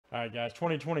All right, guys,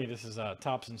 2020. This is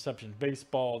Topps Inception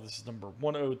Baseball. This is number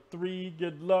 103.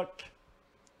 Good luck.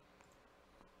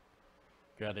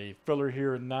 Got a filler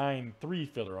here, 9-3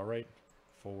 filler, all right,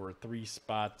 for 3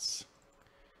 spots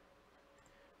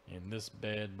in this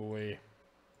bad boy.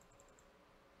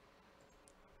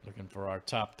 Looking for our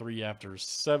top 3 after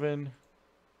 7.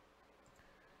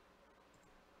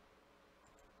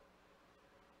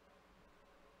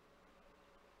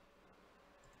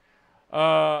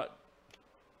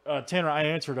 Tanner, I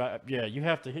answered. Yeah, you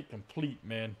have to hit complete,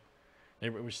 man.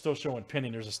 It was still showing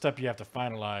pending. There's a step you have to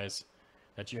finalize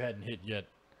that you hadn't hit yet.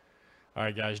 All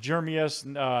right, guys. Jeremy S.,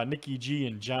 Nikki G.,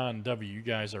 and John W., you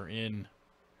guys are in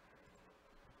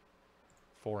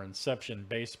for Inception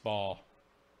Baseball.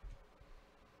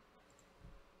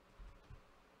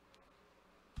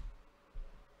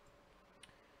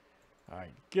 All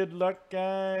right, good luck,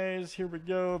 guys. Here we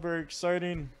go. Very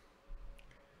exciting.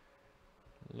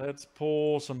 Let's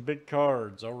pull some big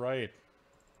cards. All right.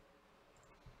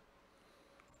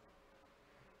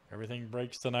 Everything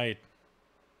breaks tonight.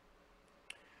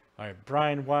 All right,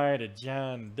 Brian Y to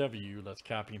John W. Let's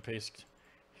copy and paste.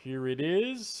 Here it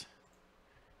is.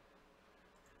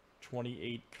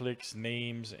 28 clicks,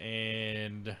 names,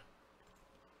 and...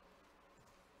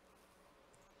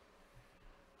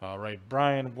 All right,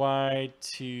 Brian Y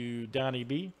to Donnie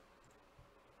B.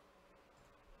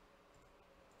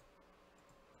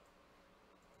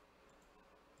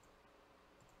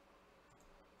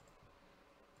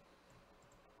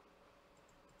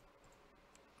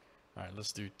 All right,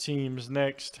 let's do teams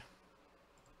next.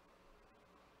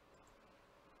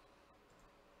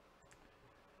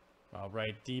 All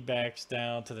right, D-backs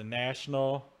down to the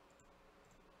National.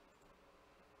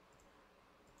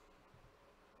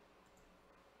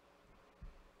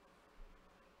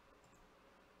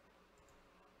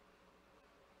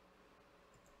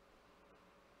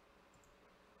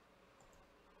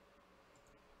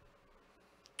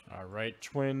 All right,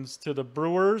 Twins to the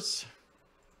Brewers.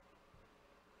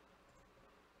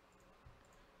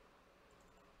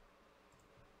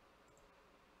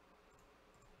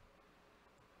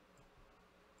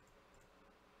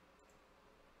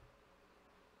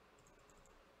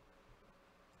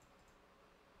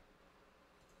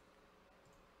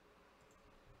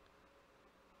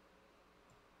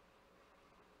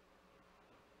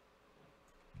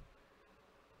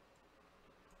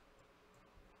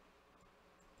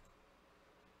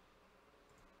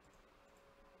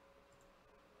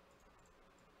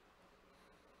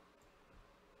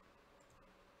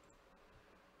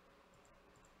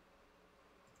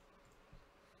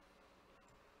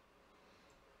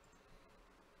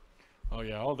 Oh,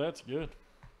 yeah. Oh, that's good.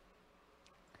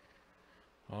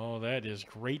 Oh, that is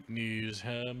great news,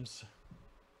 Hems.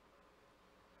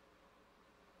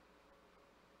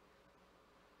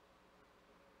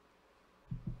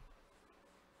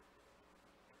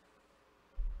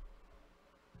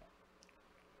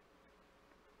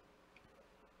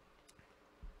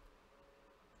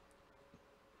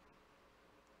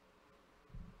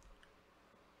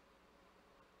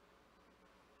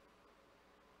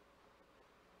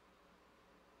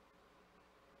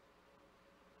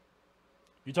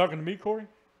 You talking to me, Corey? Or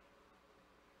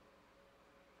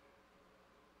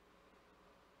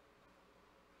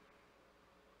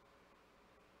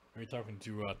are you talking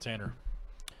to Tanner?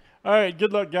 All right,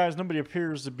 good luck, guys. Nobody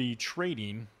appears to be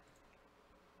trading.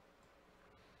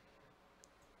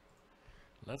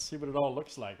 Let's see what it all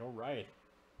looks like. All right.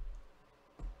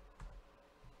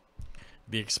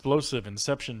 The explosive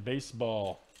Inception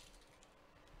Baseball.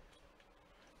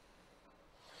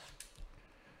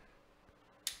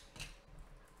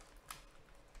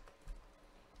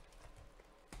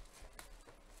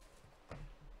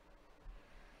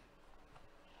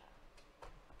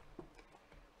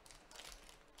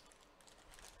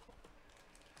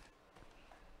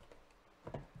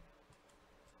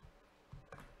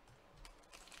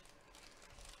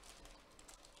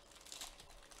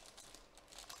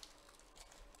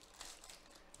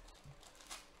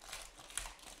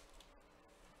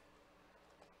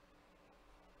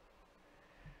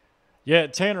 Yeah,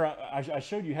 Tanner, I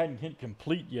showed you hadn't hit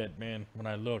complete yet, man, when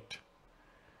I looked.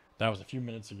 That was a few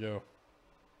minutes ago.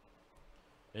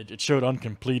 It showed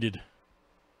uncompleted.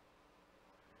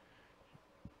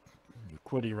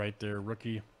 Quiddy right there,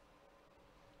 rookie.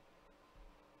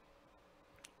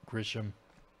 Grisham.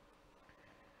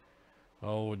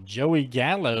 Oh, Joey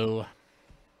Gallo.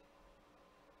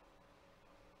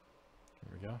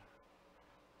 There we go.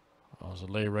 Oh, there's a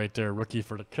lay right there, rookie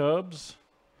for the Cubs.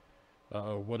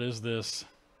 Uh-oh, what is this?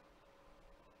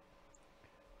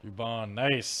 Dubon,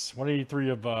 nice. 183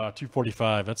 of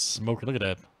 245. That's smoking. Look at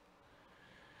that.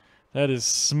 That is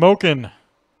smoking.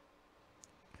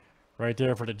 Right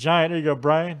there for the Giant. There you go,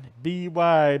 Brian.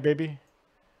 BY, baby.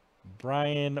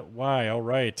 Brian Y. All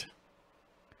right.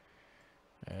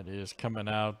 That is coming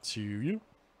out to you.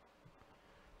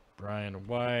 Brian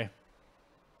Y.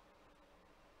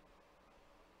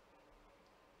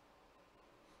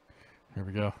 Here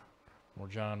we go. More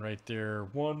John right there.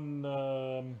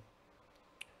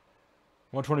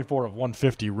 124 of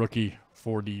 150 rookie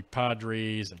for the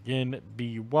Padres. Again,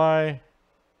 BY.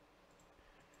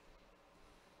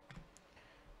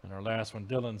 And our last one,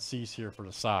 Dylan Cease here for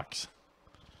the Sox.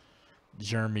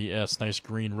 Jeremy S. Nice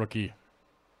green rookie.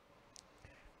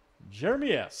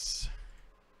 Jeremy S.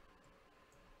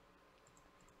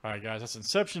 All right, guys. That's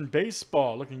Inception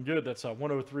Baseball. Looking good. That's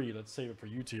 103. Let's save it for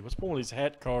YouTube. Let's pull one of these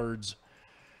hat cards.